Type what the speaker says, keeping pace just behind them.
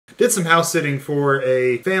Did some house sitting for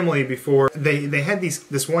a family before. They had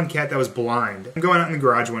this one cat that was blind. I'm going out in the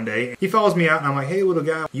garage one day. He follows me out and I'm like, hey little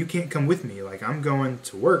guy, you can't come with me. Like, I'm going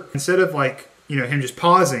to work. Instead of like, you know, him just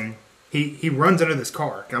pausing, he runs under this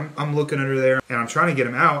car. I'm looking under there and I'm trying to get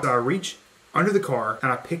him out. So I reach under the car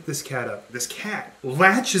and I pick this cat up. This cat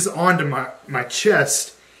latches onto my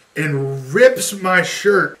chest and rips my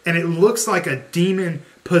shirt. And it looks like a demon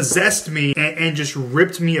possessed me and just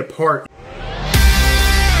ripped me apart.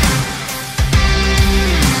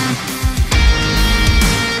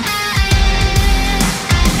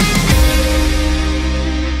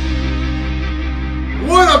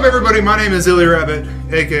 What up everybody, my name is Illy Rabbit,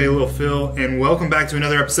 aka Lil Phil, and welcome back to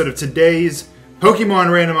another episode of today's Pokemon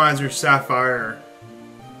Randomizer Sapphire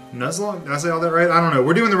Nuzlocke? Did I say all that right? I don't know.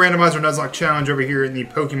 We're doing the Randomizer Nuzlocke challenge over here in the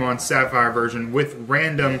Pokemon Sapphire version with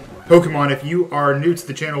random Pokemon. If you are new to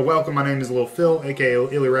the channel, welcome. My name is Lil Phil, aka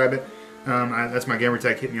Illy Rabbit. That's my gamer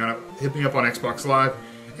tag. Hit me up on Xbox Live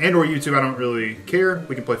and or YouTube. I don't really care.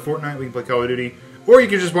 We can play Fortnite, we can play Call of Duty, or you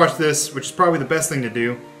can just watch this, which is probably the best thing to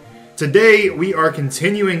do. Today, we are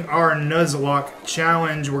continuing our Nuzlocke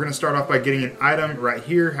challenge. We're going to start off by getting an item right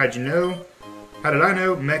here. How'd you know? How did I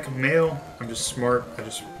know? Mech Male. I'm just smart. I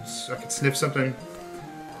could sniff something.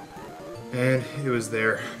 And it was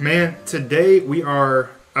there. Man, today we are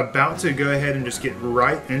about to go ahead and just get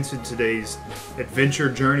right into today's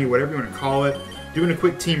adventure journey, whatever you want to call it. Doing a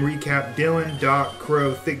quick team recap. Dylan, Doc,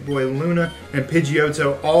 Crow, Thick Boy, Luna, and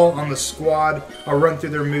Pidgeotto all on the squad. I'll run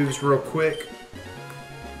through their moves real quick.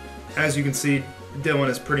 As you can see, Dylan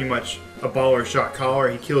is pretty much a baller shot caller.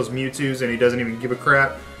 He kills Mewtwo's and he doesn't even give a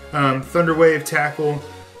crap. Thunder Wave, Tackle,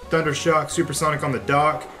 Thunder Shock, Supersonic on the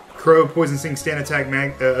Dock, Crow, Poison Sting, Stand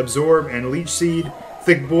Attack, Absorb, and Leech Seed.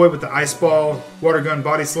 Thick Boy with the Ice Ball, Water Gun,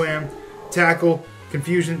 Body Slam, Tackle,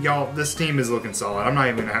 Confusion. Y'all, this team is looking solid. I'm not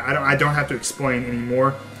even gonna, I don't have to explain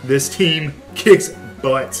anymore. This team kicks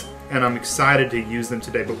butt, and I'm excited to use them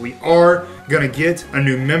today. But we are gonna get a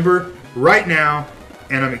new member right now.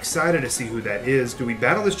 And I'm excited to see who that is. Do we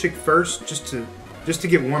battle this chick first, just to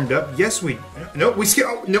get warmed up? Yes, we. No,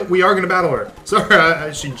 we are gonna battle her.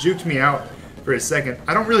 Sorry, she juked me out for a second.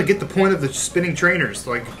 I don't really get the point of the spinning trainers.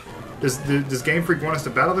 Like, does Game Freak want us to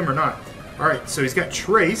battle them or not? All right, so he's got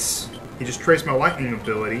Trace. He just traced my lightning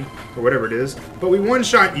ability or whatever it is. But we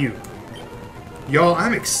one-shot you, y'all.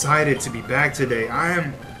 I'm excited to be back today.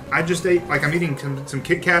 I just ate, like, I'm eating some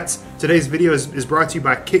Kit Kats. Today's video is brought to you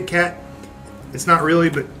by Kit Kat. It's not really,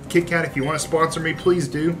 but Kit Kat, if you want to sponsor me, please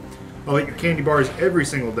do. I'll eat your candy bars every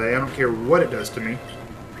single day. I don't care what it does to me.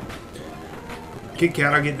 Kit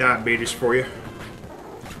Kat, I'll get diabetes for you.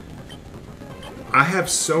 I have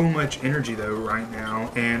so much energy, though, right now,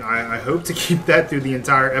 and I hope to keep that through the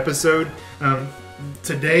entire episode.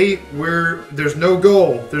 Today, there's no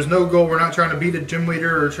goal. There's no goal. We're not trying to beat a gym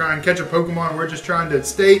leader or try and catch a Pokemon. We're just trying to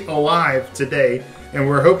stay alive today, and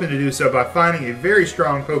we're hoping to do so by finding a very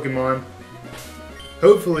strong Pokemon.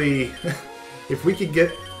 Hopefully, if we could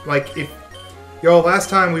get, like, y'all, last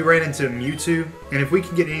time we ran into Mewtwo, and if we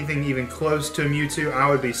could get anything even close to a Mewtwo, I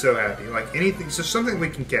would be so happy. Like, anything, so something we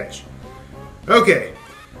can catch. Okay,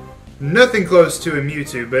 nothing close to a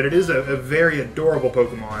Mewtwo, but it is a very adorable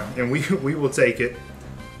Pokemon, and we will take it.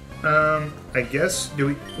 I guess,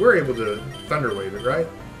 we're able to Thunder Wave it, right?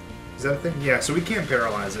 Is that a thing? Yeah, so we can't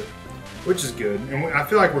paralyze it, which is good. And I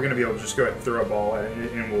feel like we're going to be able to just go ahead and throw a ball at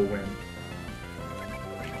it, and we'll win.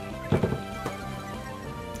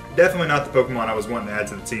 Definitely not the Pokemon I was wanting to add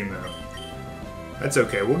to the team, though. That's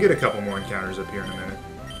okay. We'll get a couple more encounters up here in a minute.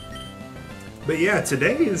 But yeah,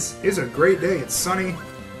 today is a great day. It's sunny.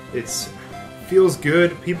 It feels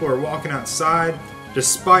good. People are walking outside.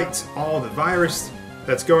 Despite all the virus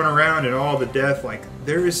that's going around and all the death, like,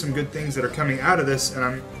 there is some good things that are coming out of this,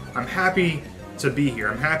 and I'm happy to be here.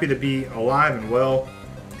 I'm happy to be alive and well.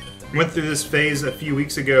 Went through this phase a few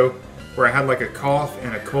weeks ago where I had like a cough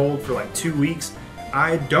and a cold for like 2 weeks.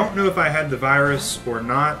 I don't know if I had the virus or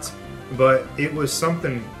not, but it was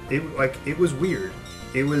something, it was weird.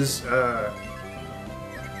 It was,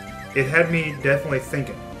 it had me definitely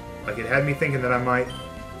thinking. Like, it had me thinking that I might,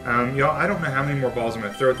 y'all, I don't know how many more balls I'm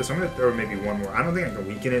going to throw at this. I'm going to throw maybe one more. I don't think I can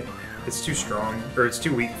weaken it. It's too strong, or it's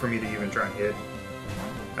too weak for me to even try and hit.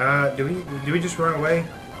 Do we just run away?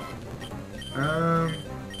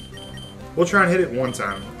 We'll try and hit it one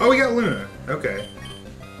time. Oh, we got Luna. Okay.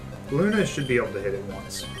 Luna should be able to hit it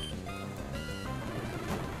once.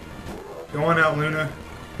 Go on out, Luna.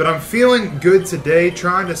 But I'm feeling good today,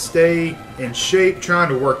 trying to stay in shape, trying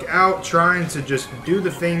to work out, trying to just do the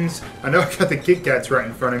things. I know I got the Kit Kats right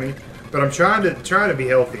in front of me, but I'm trying to be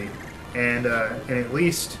healthy and at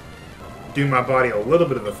least do my body a little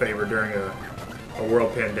bit of a favor during a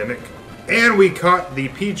world pandemic. And we caught the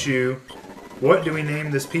Pichu. What do we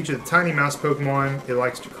name this Pichu? The tiny mouse Pokemon. It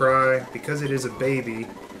likes to cry because it is a baby.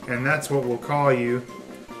 And that's what we'll call you.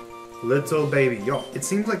 Little baby. Y'all, it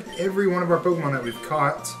seems like every one of our Pokemon that we've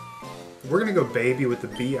caught, we're going to go baby with the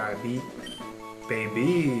B-I-B.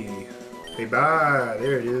 Baby. Bye-bye.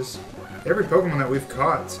 There it is. Every Pokemon that we've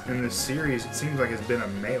caught in this series, it seems like has been a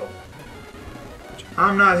male. Which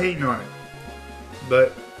I'm not hating on it.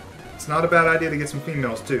 But it's not a bad idea to get some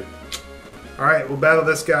females, too. Alright, we'll battle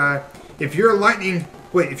this guy. If you're lighting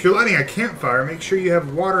a campfire, make sure you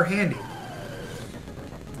have water handy.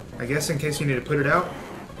 I guess in case you need to put it out.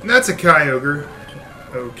 And that's a Kyogre.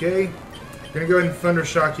 Okay. I'm gonna go ahead and Thunder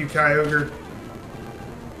Shock you, Kyogre.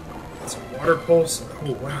 It's a Water Pulse.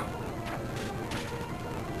 Oh, wow.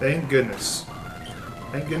 Thank goodness.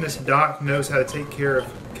 Thank goodness Doc knows how to take care of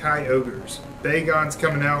Kyogres. Bagon's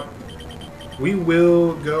coming out. We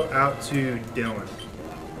will go out to Dylan.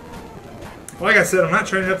 Like I said, I'm not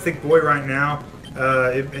training up Thick Boy right now.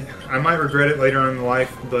 I might regret it later on in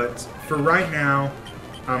life, but for right now,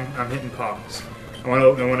 I'm hitting pause. I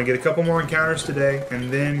want to get a couple more encounters today,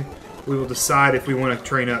 and then we will decide if we want to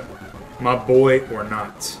train up my boy or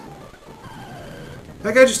not.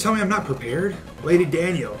 That guy just told me I'm not prepared. Lady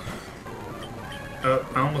Daniel. I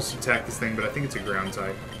almost attacked this thing, but I think it's a ground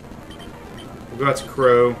type. We'll go out to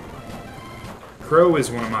Crow. Crow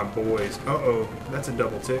is one of my boys. Uh-oh, that's a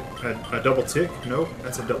double tick. A double tick? Nope,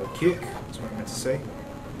 that's a double kick. That's what I meant to say.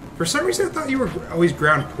 For some reason, I thought you were always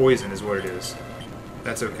ground poison is what it is.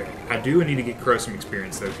 That's okay. I do need to get Crow some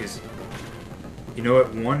experience though, because you know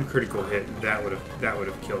what? One critical hit that would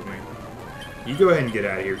have killed me. You go ahead and get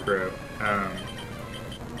out of here, Crow.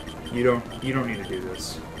 You don't need to do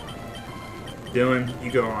this. Dylan,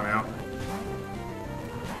 you go on out.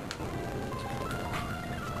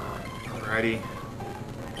 Alrighty.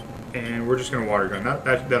 And we're just gonna water gun.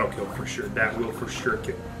 That'll kill for sure. That will for sure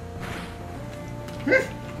kill.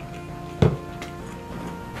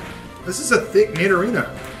 This is a thick Nidorina.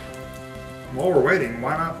 While we're waiting,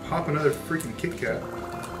 why not pop another freaking Kit Kat?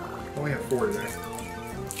 I only have 4 today.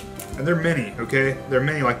 And they're mini, okay? They're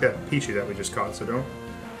mini like that Pichu that we just caught, so don't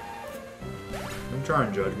try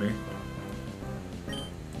and judge me.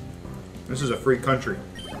 This is a free country.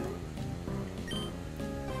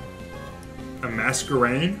 A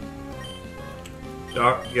Masquerain?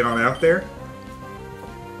 Doc, get on out there.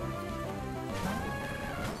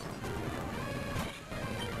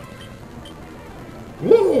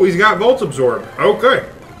 Whoa, he's got Volt Absorb. Okay.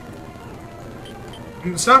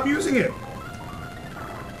 Stop using it.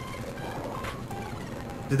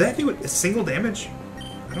 Did that do a single damage?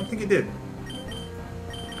 I don't think it did.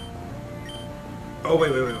 Oh,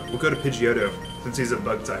 wait. We'll go to Pidgeotto, since he's a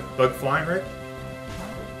bug type. Bug flying, right?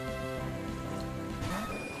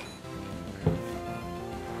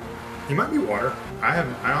 He might be water. I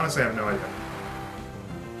honestly have no idea.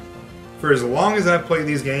 For as long as I've played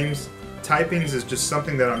these games, typings is just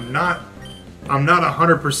something that I'm not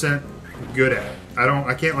 100% good at.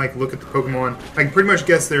 I can't like look at the Pokemon. I can pretty much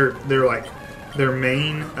guess their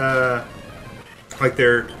main like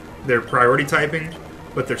their priority typing,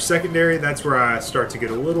 but their secondary, that's where I start to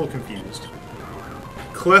get a little confused.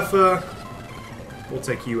 Cleffa, we'll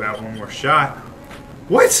take you out one more shot.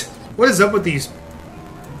 What? What is up with these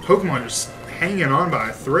Pokemon just hanging on by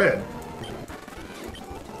a thread?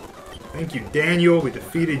 Thank you, Daniel. We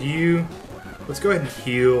defeated you. Let's go ahead and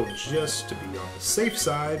heal just to be on the safe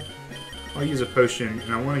side. I'll use a potion,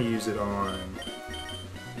 and I want to use it on...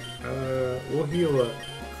 we'll heal a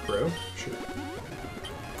Crow. Sure.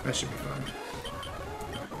 That should be fine.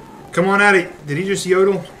 Come on at it. Did he just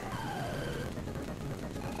yodel?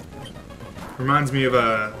 Reminds me of,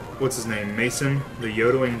 what's his name? Mason, the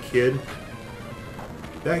yodeling kid.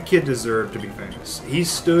 That kid deserved to be famous. He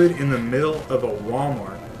stood in the middle of a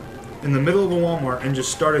Walmart. And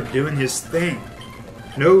just started doing his thing.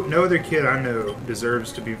 No other kid I know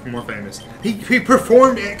deserves to be more famous. He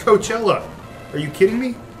performed at Coachella. Are you kidding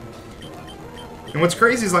me? And what's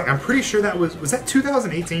crazy is, like, I'm pretty sure that was that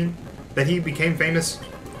 2018 that he became famous?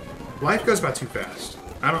 Life goes by too fast.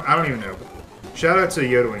 I don't even know. Shout out to the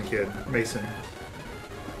yodeling kid, Mason.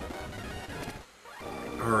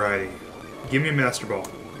 Alrighty. Give me a Master Ball.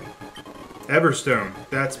 Everstone.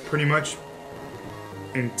 That's pretty much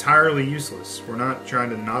entirely useless. We're not trying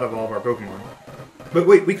to not evolve our Pokemon. But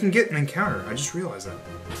wait, we can get an encounter. I just realized that.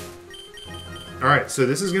 Alright, so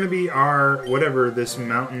this is going to be our, whatever this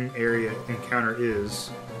mountain area encounter is.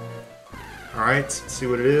 Alright, let's see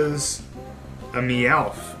what it is. A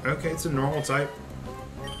Meowth. Okay, it's a normal type.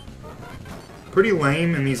 Pretty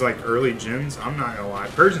lame in these like early gens, I'm not gonna lie.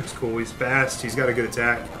 Persian's cool, he's fast, he's got a good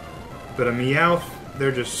attack. But a Meowth,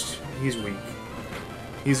 he's weak.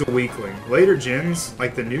 He's a weakling. Later gens,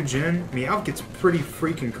 like the new gen, Meowth gets pretty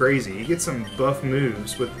freaking crazy. He gets some buff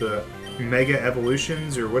moves with the Mega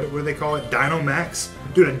Evolutions, or what do they call it? Dynamax?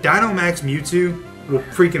 Dude, a Dynamax Mewtwo will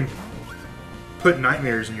freaking put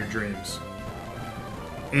nightmares in your dreams.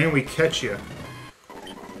 And we catch you.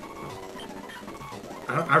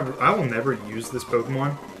 I will never use this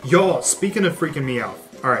Pokemon. Y'all, speaking of freaking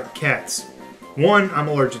Meowth. Alright, cats. One, I'm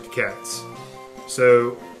allergic to cats.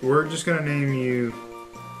 So, we're just gonna name you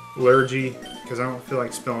Lurgy, because I don't feel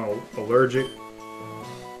like spelling allergic.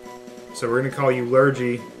 So we're gonna call you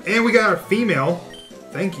Lurgy. And we got our female.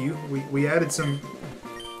 Thank you. We added some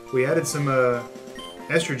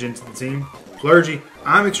estrogen to the team. Lurgy,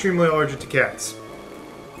 I'm extremely allergic to cats.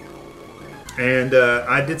 And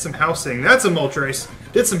I did some house sitting. That's a Moltres.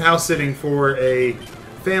 Did some house sitting for a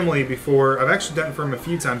family before. I've actually done it for them a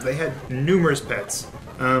few times. They had numerous pets.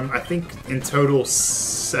 I think in total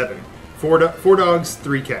 7. 4 dogs,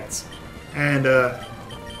 3 cats. And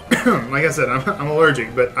like I said, I'm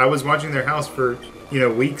allergic. But I was watching their house for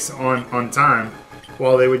weeks on time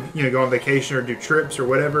while they would go on vacation or do trips or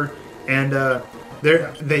whatever. And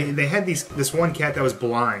they had this one cat that was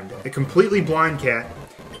blind, a completely blind cat.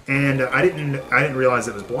 And I didn't realize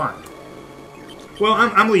it was blind. Well,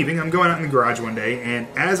 I'm leaving. I'm going out in the garage one day, and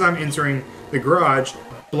as I'm entering the garage,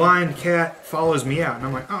 blind cat follows me out, and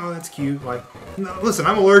I'm like, oh, that's cute. Like, no, listen,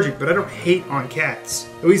 I'm allergic, but I don't hate on cats.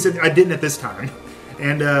 At least I didn't at this time.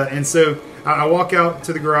 And so I walk out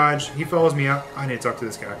to the garage. He follows me out. I need to talk to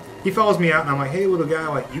this guy. He follows me out, and I'm like, hey, little guy,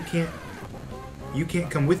 like you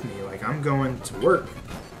can't come with me. Like I'm going to work.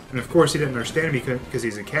 And of course, he didn't understand me because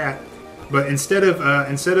he's a cat. But instead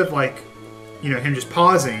of like, him just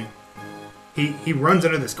pausing, he runs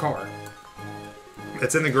under this car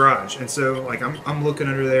that's in the garage. And so like I'm looking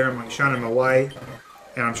under there, I'm like shining my light,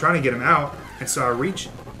 and I'm trying to get him out. And so I reach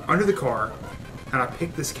under the car and I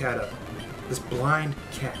pick this cat up, this blind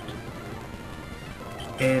cat.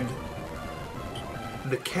 And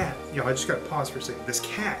the cat, I just gotta pause for a second. This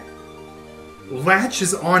cat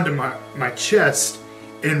latches onto my chest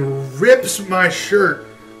and rips my shirt.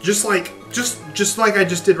 Just like I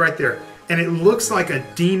just did right there. And it looks like a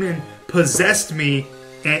demon possessed me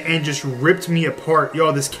and just ripped me apart.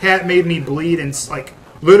 Y'all, this cat made me bleed in like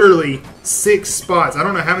literally 6 spots. I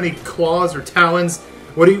don't know how many claws or talons.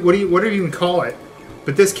 What do you even call it?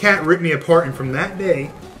 But this cat ripped me apart, and from that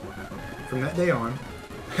day on,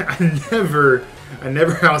 I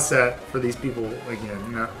never house sat for these people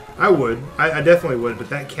again. Now, I definitely would, but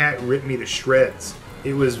that cat ripped me to shreds.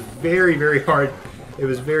 It was very, very hard. It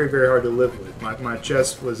was very, very hard to live with. My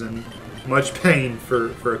chest was in much pain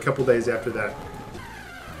for a couple days after that.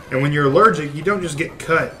 And when you're allergic, you don't just get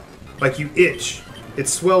cut. Like, you itch. It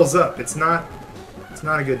swells up. It's not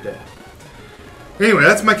a good day. Anyway,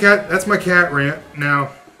 that's my cat rant.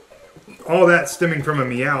 Now, all that stemming from a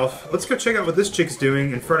Meowth. Let's go check out what this chick's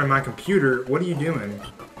doing in front of my computer. What are you doing?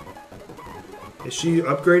 Is she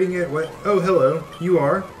upgrading it? What? Oh, hello. You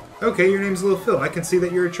are? Okay, your name's Little Phil. I can see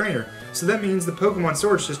that you're a trainer. So that means the Pokemon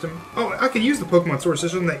storage system... Oh, I can use the Pokemon storage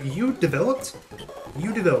system that you developed?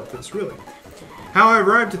 You developed this, really. How I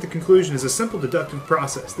arrived at the conclusion is a simple deductive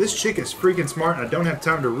process. This chick is freaking smart, and I don't have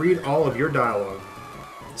time to read all of your dialogue.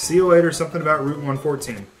 See you later, something about Route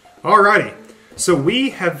 114. Alrighty. So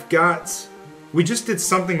we just did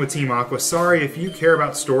something with Team Aqua. Sorry if you care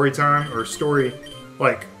about story time or story,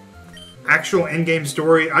 like... actual in-game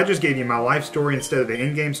story. I just gave you my life story instead of the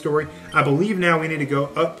in-game story. I believe now we need to go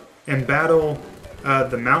up and battle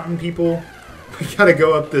the mountain people. We gotta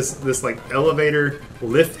go up this like elevator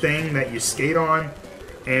lift thing that you skate on,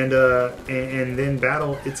 and then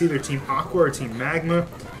battle. It's either Team Aqua or Team Magma.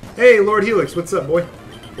 Hey, Lord Helix, what's up, boy?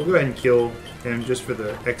 We'll go ahead and kill him just for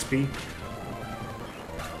the XP.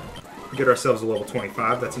 Get ourselves a level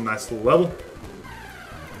 25. That's a nice little level.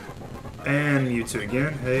 And Mewtwo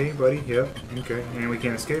again. Hey, buddy. Yep. Okay. And we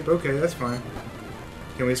can't escape. Okay, that's fine.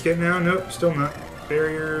 Can we escape now? Nope. Still not.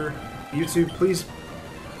 Barrier. Mewtwo, please.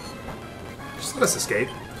 Just let us escape.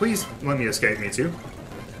 Please let me escape, Mewtwo.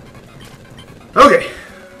 Okay.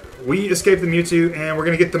 We escaped the Mewtwo, and we're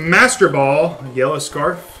going to get the Master Ball. Yellow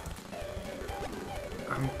Scarf.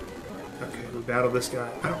 Okay, we battle this guy.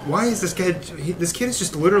 Why is this guy... This kid is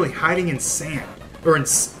just literally hiding in sand. Or in...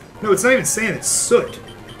 No, it's not even sand. It's soot.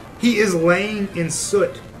 He is laying in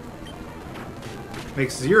soot.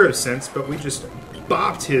 Makes 0 sense, but we just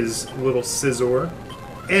bopped his little Scizor.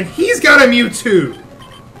 And he's got a Mewtwo!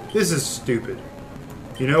 This is stupid.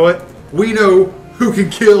 You know what? We know who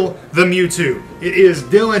can kill the Mewtwo. It is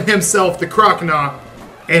Dylan himself, the Croconaw,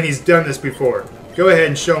 and he's done this before. Go ahead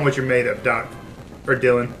and show him what you're made of, Doc. Or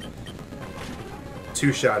Dylan.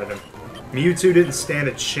 two-shotted him. Mewtwo didn't stand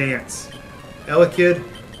a chance. Elekid,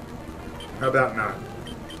 how about not?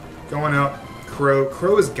 Going out, Crow.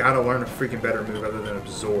 Crow has got to learn a freaking better move other than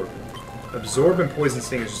Absorb. Absorb and Poison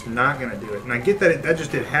Sting is just not going to do it. And I get that that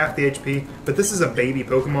just did half the HP, but this is a baby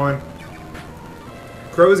Pokemon.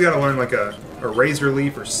 Crow's got to learn like a Razor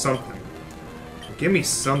Leaf or something. Give me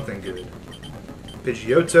something good.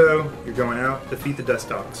 Pidgeotto, you're going out. Defeat the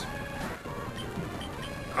Dustox.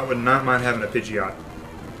 I would not mind having a Pidgeot.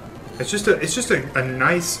 It's just a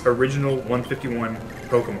nice original 151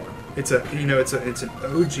 Pokemon. It's an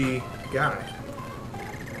OG guy.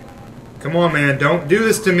 Come on, man, don't do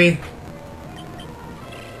this to me.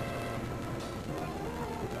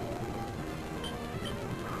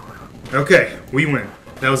 Okay, we win.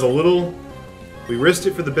 That was a little... We risked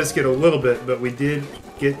it for the biscuit a little bit, but we did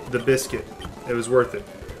get the biscuit. It was worth it.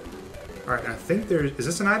 Alright, I think there's... Is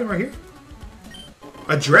this an item right here?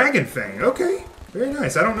 A Dragon Fang. Okay, very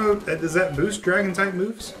nice. I don't know... Does that boost Dragon-type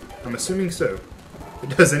moves? I'm assuming so.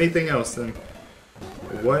 If it does anything else, then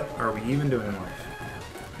what are we even doing in life?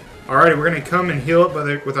 Alrighty, we're going to come and heal up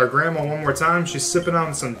with our grandma one more time. She's sipping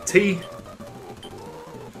on some tea.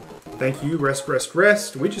 Thank you. Rest, rest,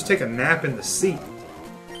 rest. We just take a nap in the seat.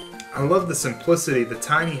 I love the simplicity, the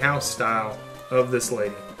tiny house style of this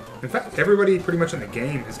lady. In fact, everybody pretty much in the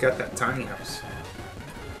game has got that tiny house.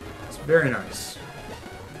 It's very nice.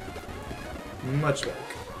 Much like.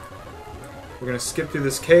 We're going to skip through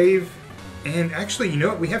this cave. And actually, you know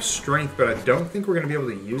what? We have strength, but I don't think we're going to be able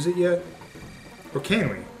to use it yet. Or can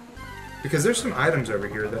we? Because there's some items over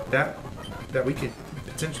here that we could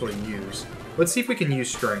potentially use. Let's see if we can use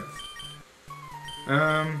strength.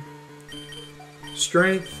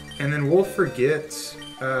 Strength, and then we'll forget.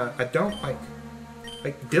 I don't like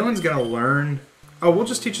Dylan's gonna learn. Oh, we'll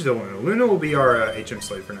just teach it to Luna. Luna will be our HM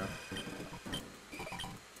slave for now.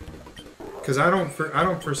 Because I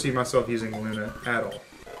don't foresee myself using Luna at all.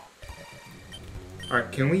 All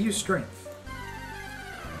right, can we use strength?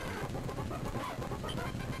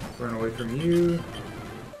 Run away from you.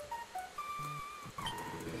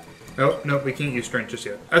 Oh, nope, we can't use strength just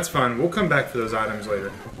yet. That's fine. We'll come back for those items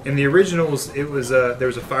later. In the originals, it was there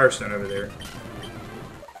was a Firestone over there.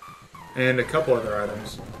 And a couple other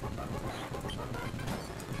items.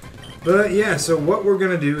 But yeah, so what we're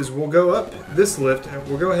going to do is we'll go up this lift, and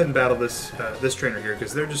we'll go ahead and battle this this trainer here,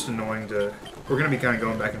 because they're just annoying to... We're going to be kind of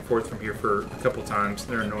going back and forth from here for a couple times.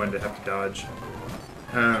 They're annoying to have to dodge.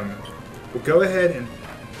 We'll go ahead and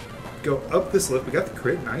go up this lift. We got the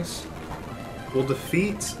crit, nice. We'll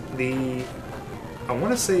defeat the... I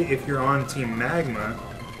want to say if you're on Team Magma...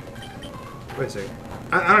 Wait a second.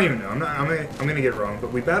 I don't even know. I'm going to get it wrong.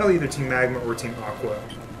 But we battle either Team Magma or Team Aqua.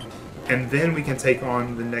 And then we can take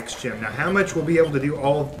on the next gym. Now, how much we'll be able to do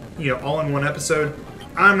all in one episode,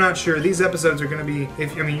 I'm not sure. These episodes are going to be...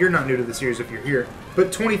 I mean, you're not new to the series if you're here.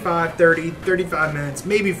 But 25, 30, 35 minutes,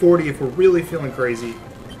 maybe 40 if we're really feeling crazy.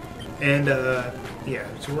 And, yeah.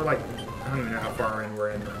 So we're like... I don't even know how far in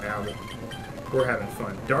we're in right now, but... We're having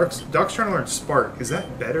fun. Doc's trying to learn Spark. Is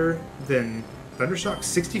that better than Thundershock?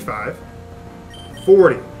 65.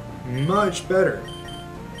 40. Much better.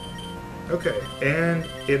 Okay, and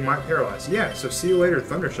it might paralyze. Yeah, so see you later,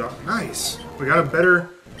 Thundershock. Nice. We got a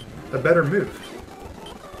better move.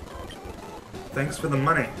 Thanks for the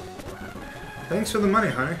money. Thanks for the money,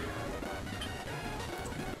 honey.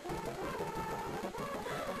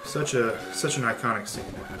 Such an iconic scene.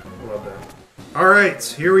 I love that. Alright,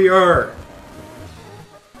 here we are.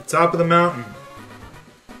 Top of the mountain.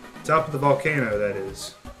 Top of the volcano, that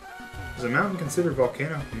is. Is a mountain considered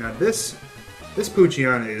volcano? Now this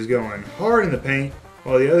Poochyena is going hard in the paint,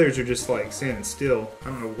 while the others are just like standing still. I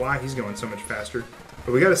don't know why he's going so much faster.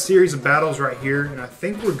 But we got a series of battles right here, and I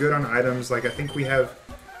think we're good on items. Like I think we have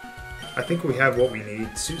what we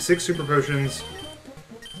need. 6 super potions.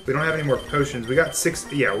 We don't have any more potions. We got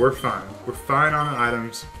 6. Yeah, we're fine. We're fine on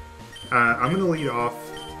items. I'm gonna lead off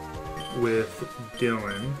with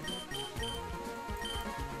Dylan.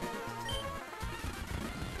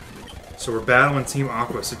 So we're battling Team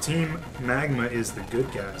Aqua. So Team Magma is the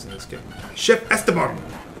good guys in this game. Chef Esteban!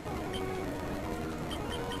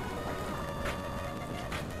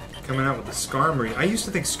 Coming out with the Skarmory. I used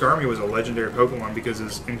to think Skarmory was a legendary Pokemon because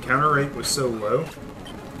his encounter rate was so low.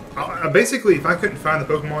 Basically, if I couldn't find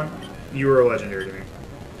the Pokemon, you were a legendary to me.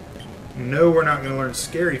 No, we're not going to learn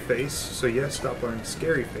Scary Face. So yes, stop learning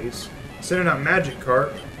Scary Face. Sending out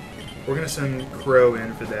Magikarp. We're going to send Crow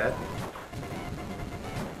in for that.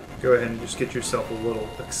 Go ahead and just get yourself a little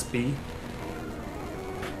XP.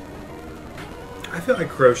 I feel like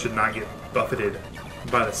Crow should not get buffeted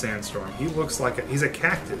by the sandstorm. He looks like he's a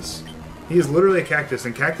cactus. He is literally a cactus,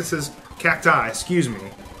 and cactuses Cacti, excuse me.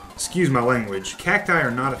 Excuse my language. Cacti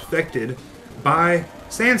are not affected by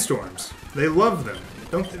sandstorms. They love them.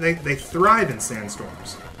 They thrive in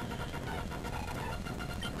sandstorms.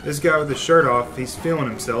 This guy with the shirt off, he's feeling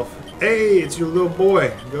himself. Hey, it's your little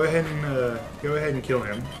boy. Go ahead and kill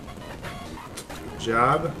him. Good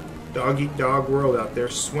job. Dog eat dog world out there.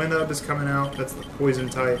 Swinub is coming out. That's the poison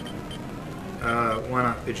type. Why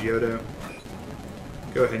not Pidgeotto?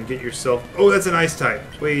 Go ahead and get yourself... Oh, that's an ice type.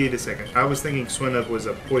 Wait a second. I was thinking Swinub was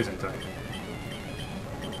a poison type.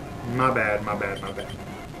 My bad, my bad, my bad.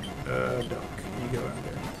 Doc, you go out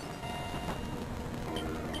there.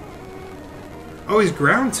 Oh, he's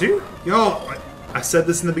ground too? Y'all, I said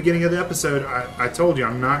this in the beginning of the episode. I told you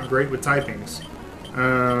I'm not great with typings.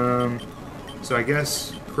 So I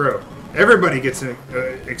guess Crow. Everybody gets an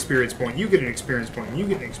experience point. You get an experience point. You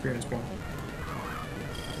get an experience point.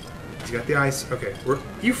 He's got the ice. Okay.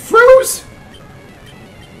 You froze!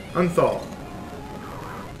 Unthaw.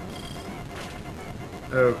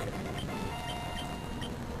 Okay.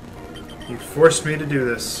 You forced me to do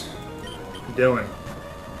this. Dylan.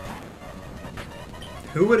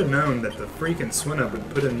 Who would have known that the freaking Swinub would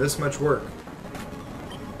put in this much work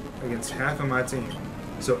against half of my team?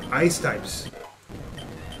 So ice types.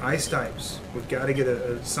 Ice types. We've got to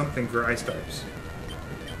get something for ice types.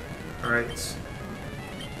 Alright.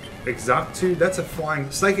 Exoptu, that's a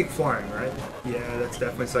flying, psychic flying, right? Yeah, that's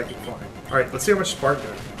definitely psychic flying. Alright, let's see how much Spark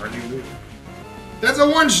does. Our new move. That's a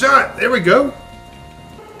one shot! There we go!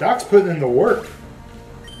 Doc's putting in the work.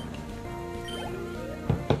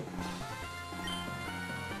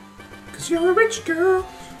 Cause you're a rich girl.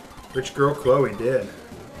 Rich girl Chloe did.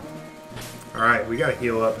 Alright, we gotta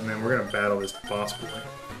heal up and then we're gonna battle this boss boy.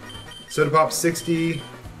 Soda Pop 60,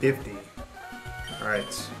 50.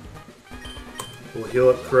 Alright. We'll heal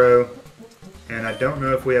up Crow. And I don't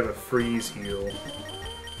know if we have a freeze heal.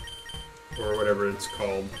 Or whatever it's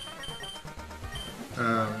called.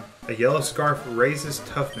 A yellow scarf raises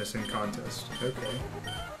toughness in contest. Okay.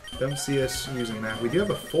 Don't see us using that. We do have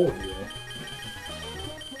a full heal.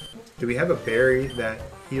 Do we have a berry that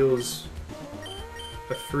heals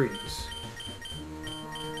a freeze?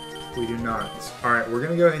 We do not. Alright, we're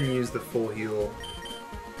going to go ahead and use the full heal.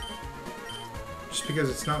 Just because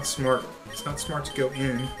it's not smart. It's not smart to go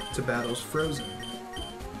in to battles frozen.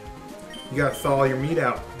 You gotta thaw your meat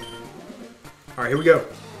out. Alright, here we go.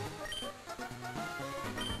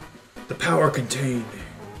 The power contained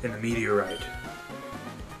in the meteorite.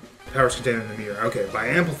 The power is contained in the meteorite. Okay, by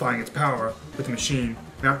amplifying its power with the machine,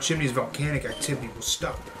 Mount Chimney's volcanic activity will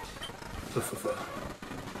stop.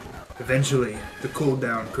 Eventually, the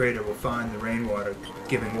cooled-down crater will find the rainwater,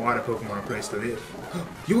 giving water Pokemon a place to live.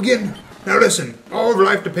 You again? Now listen, all of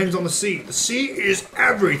life depends on the sea. The sea is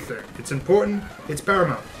everything. It's important, it's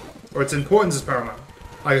paramount. Or its importance is paramount.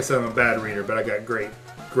 Like I said, I'm a bad reader, but I got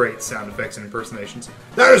great sound effects and impersonations.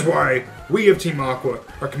 That is why we of Team Aqua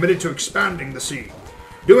are committed to expanding the sea.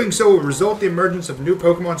 Doing so will result in the emergence of new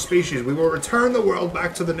Pokemon species. We will return the world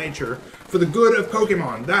back to the nature for the good of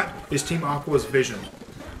Pokemon. That is Team Aqua's vision.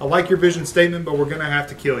 I like your vision statement, but we're going to have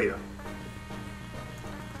to kill you.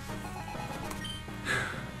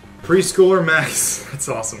 Preschooler Max. That's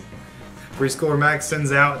awesome. Preschooler Max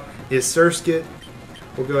sends out his Surskit.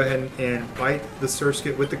 We'll go ahead and bite the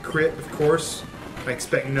Surskit with the crit, of course. I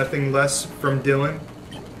expect nothing less from Dylan.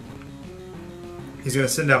 He's going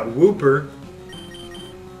to send out Wooper.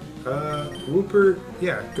 Wooper,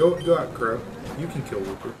 yeah, go out, Crow. You can kill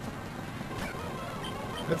Wooper.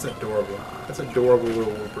 That's adorable. That's adorable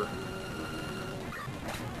little Wooper.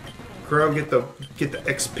 Crow, get the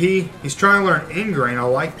XP. He's trying to learn Ingrain. I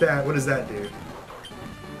like that. What does that do?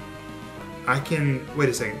 I can wait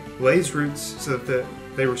a second. Blaze Roots so that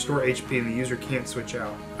they restore HP and the user can't switch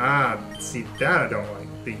out. Ah, see that I don't like.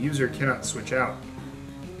 The user cannot switch out.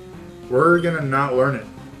 We're gonna not learn it.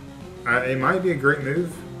 It might be a great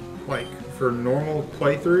move, like for normal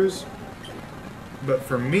playthroughs, but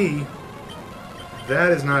for me,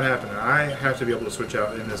 that is not happening. I have to be able to switch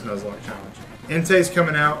out in this Nuzlocke challenge. Entei's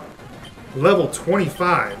coming out, level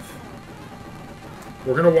 25.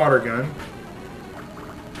 We're gonna water gun.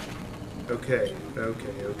 Okay.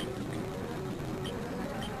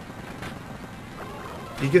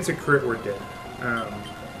 If he gets a crit, we're dead.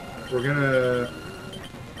 We're gonna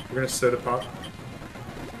Soda Pop.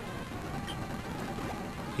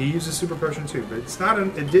 He uses Super Potion too, but it's not.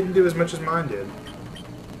 It didn't do as much as mine did.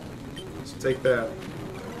 So take that.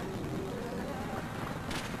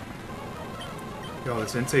 Yo,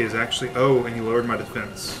 this Entei is actually. Oh, and he lowered my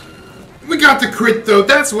defense. We got the crit though.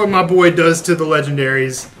 That's what my boy does to the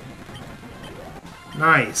legendaries.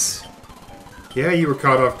 Nice. Yeah, you were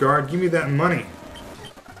caught off guard. Give me that money.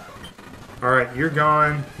 Alright, you're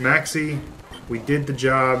gone. Maxie, we did the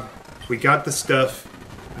job. We got the stuff.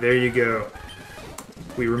 There you go.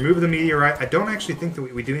 We remove the meteorite. I don't actually think that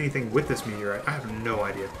we do anything with this meteorite. I have no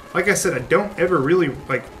idea. Like I said, I don't ever really,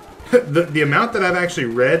 like, the amount that I've actually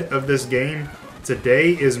read of this game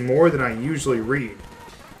today is more than I usually read.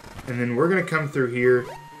 And then we're going to come through here.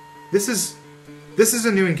 This is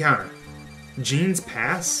a new encounter. Gene's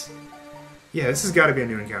Pass? Yeah, this has got to be a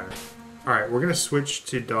new encounter. Alright, we're going to switch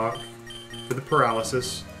to Doc for the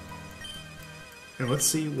paralysis. And let's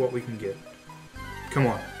see what we can get. Come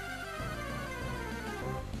on.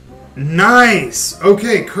 Nice!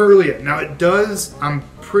 Okay, Curlia. Now it does, I'm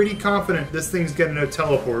pretty confident this thing's getting no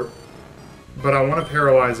teleport. But I want to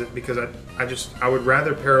paralyze it because I would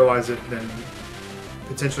rather paralyze it than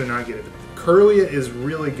potentially not get it. Curlia is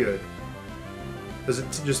really good. Does it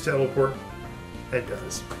just teleport? It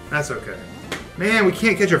does. That's okay. Man, we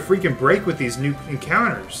can't catch a freaking break with these new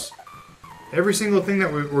encounters. Every single thing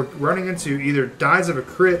that we're running into either dies of a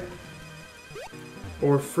crit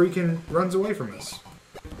or freaking runs away from us.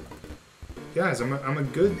 Guys, I'm a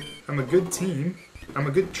good team. I'm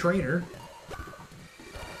a good trainer.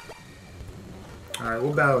 Alright,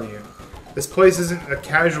 we'll battle you. This place isn't a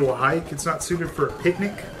casual hike. It's not suited for a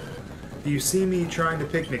picnic. Do you see me trying to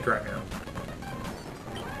picnic right now?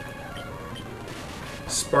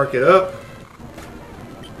 Spark it up.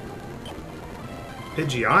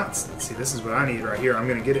 Pidgeots? Let's see, this is what I need right here. I'm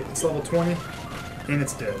going to get it. It's level 20, and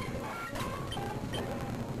it's dead.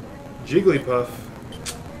 Jigglypuff.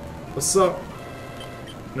 What's up?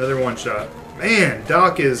 Another one-shot. Man,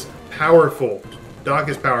 Doc is powerful. Doc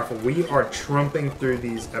is powerful. We are trumping through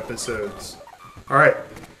these episodes. Alright.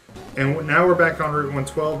 And now we're back on Route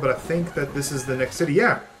 112, but I think that this is the next city.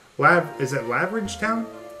 Yeah. Is that Lavridge Town?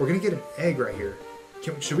 We're going to get an egg right here.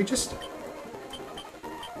 Should we just...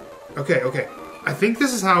 Okay, okay. I think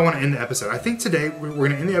this is how I want to end the episode. I think today we're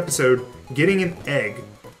going to end the episode getting an egg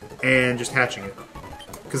and just hatching it.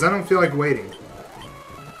 Because I don't feel like waiting.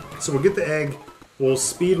 So we'll get the egg, we'll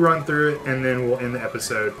speed run through it, and then we'll end the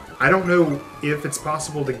episode. I don't know if it's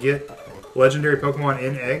possible to get legendary Pokemon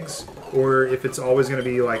in eggs, or if it's always going to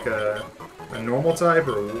be like a normal type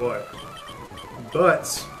or what.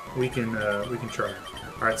 But we can try.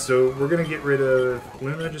 Alright, so we're going to get rid of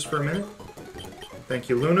Luna just for a minute. Thank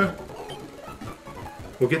you, Luna.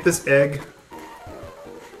 We'll get this egg.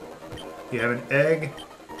 You have an egg.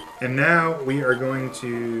 And now we are going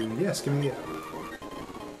to... Yes, give me the egg.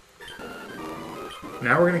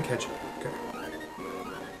 Now we're going to catch it. Okay.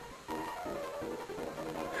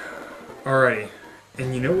 Alrighty.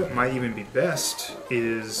 And you know what might even be best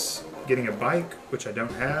is getting a bike, which I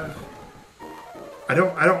don't have. I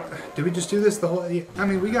don't... Do we just do this the whole... I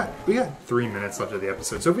mean, we got 3 minutes left of the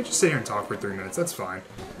episode, so if we just sit here and talk for 3 minutes, that's fine.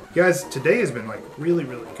 Guys, today has been, like, really,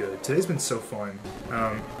 really good. Today's been so fun.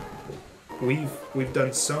 We've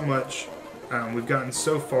done so much. We've gotten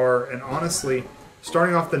so far, and honestly,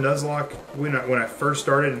 starting off the Nuzlocke, when I first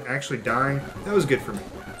started and actually dying, that was good for me.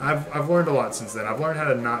 I've learned a lot since then. I've learned how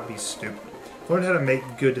to not be stupid. I've learned how to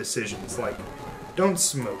make good decisions, like, don't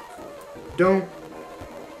smoke. Don't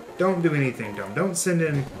do anything dumb.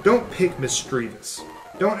 Don't pick Mischievous.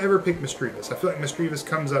 Don't ever pick Mischievous. I feel like Mischievous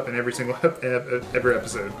comes up in every single every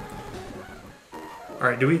episode.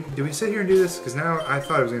 Alright, do we sit here and do this? Because now I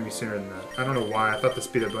thought it was going to be sooner than that. I don't know why. I thought the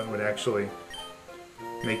speed up button would actually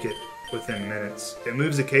make it within minutes. It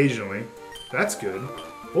moves occasionally. That's good.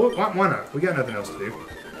 Well, why not? We got nothing else to do.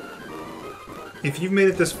 If you've made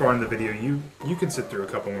it this far in the video, you can sit through a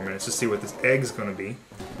couple more minutes to see what this egg's going to be.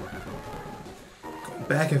 Going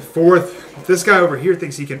back and forth. This guy over here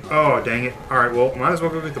thinks he can... Oh, dang it. Alright, well, might as well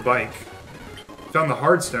go get the bike. Found the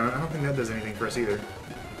hard stone. I don't think that does anything for us either.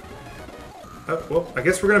 Oh, well, I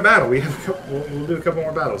guess we're going to battle. We'll do a couple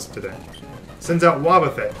more battles today. Sends out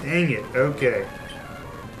Wobbuffet. Dang it. Okay.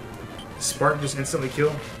 Spark just instantly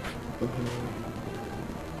killed.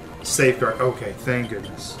 Safeguard. Okay, thank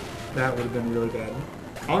goodness. That would have been really bad.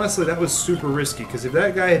 Honestly, that was super risky, because if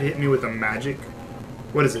that guy had hit me with a magic...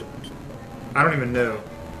 What is it? I don't even know.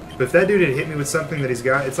 But if that dude had hit me with something that he's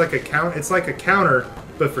got, it's like a counter,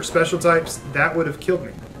 but for special types, that would have killed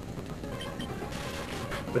me.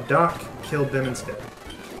 But Doc killed them instead.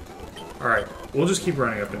 Alright, we'll just keep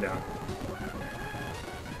running up and down.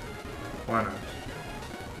 Why not?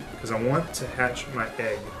 Because I want to hatch my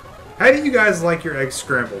egg. How do you guys like your eggs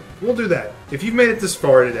scrambled? We'll do that. If you've made it this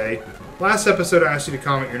far today, last episode I asked you to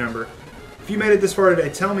comment your number. If you made it this far today,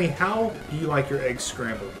 tell me how do you like your eggs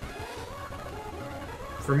scrambled?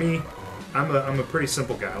 For me, I'm a pretty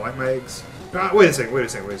simple guy. I like my eggs. Wait a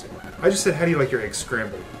second. I just said, how do you like your eggs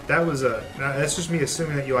scrambled? That's just me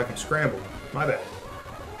assuming that you like them scrambled. My bad.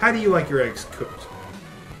 How do you like your eggs cooked?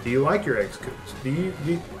 Do you like your eggs cooked? Do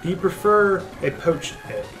you prefer a poached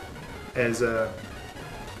egg as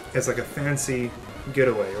like a fancy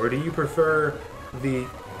getaway, or do you prefer the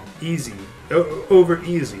easy, over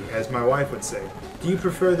easy, as my wife would say? Do you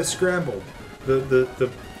prefer the scrambled, the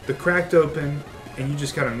cracked open, and you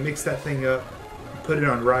just kind of mix that thing up, put it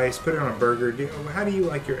on rice, put it on a burger? How do you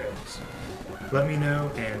like your eggs? Let me know,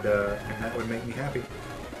 and that would make me happy.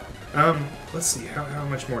 Let's see, how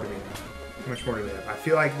much more do we have? How much more do we have? I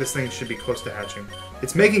feel like this thing should be close to hatching.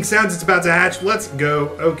 It's making sounds, it's about to hatch. Let's go.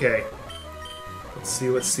 Okay. Let's see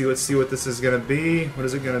what this is gonna be. What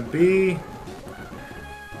is it gonna be?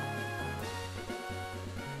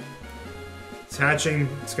 It's hatching.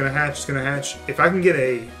 It's gonna hatch. It's gonna hatch. If I can get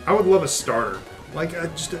I would love a starter. Like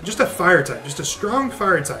just a fire type. Just a strong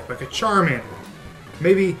fire type. Like a Charmander.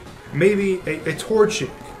 Maybe a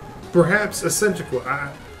Torchic. Perhaps a Cyndaquil.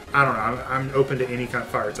 I don't know. I'm open to any kind of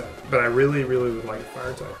fire type. But I really, really would like a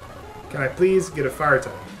fire type. Can I please get a fire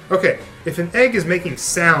type? Okay, if an egg is making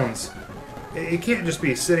sounds, it can't just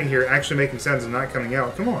be sitting here actually making sounds and not coming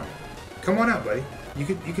out. Come on. Come on out, buddy. You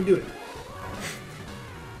can do it.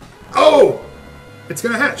 Oh! It's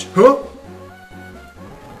gonna hatch. Huh?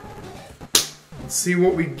 Let's see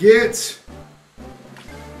what we get.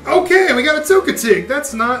 Okay, we got a Togetic.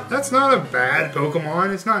 That's not a bad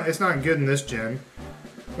Pokemon. It's not good in this gen.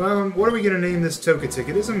 What are we gonna name this Togetic?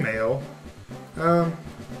 It is a male.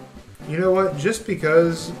 You know what? Just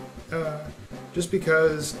because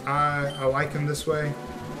I like him this way,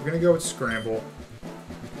 we're gonna go with Scramble.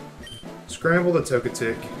 Scramble the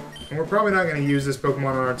Togetic. And we're probably not gonna use this Pokemon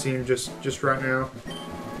on our team just right now.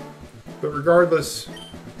 But regardless,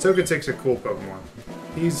 Togetic's a cool Pokemon.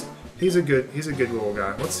 He's a good little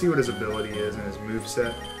guy. Let's see what his ability is and his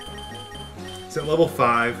moveset. He's at level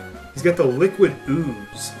 5. He's got the Liquid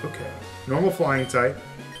Ooze. Okay. Normal flying type.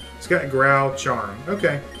 He's got Growl, Charm.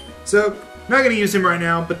 Okay. So, not going to use him right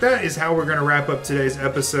now, but that is how we're going to wrap up today's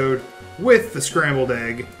episode with the Scrambled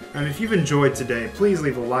Egg. And if you've enjoyed today, please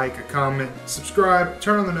leave a like, a comment, subscribe,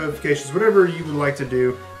 turn on the notifications, whatever you would like to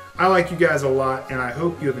do. I like you guys a lot, and I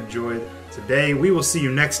hope you have enjoyed today. We will see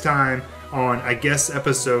you next time on, I guess,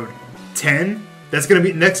 episode 10. That's going to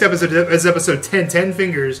be, next episode is episode 10, 10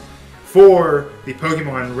 fingers, for the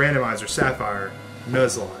Pokemon Randomizer Sapphire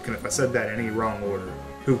Nuzlocke. And if I said that in any wrong order,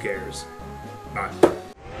 who cares? Bye.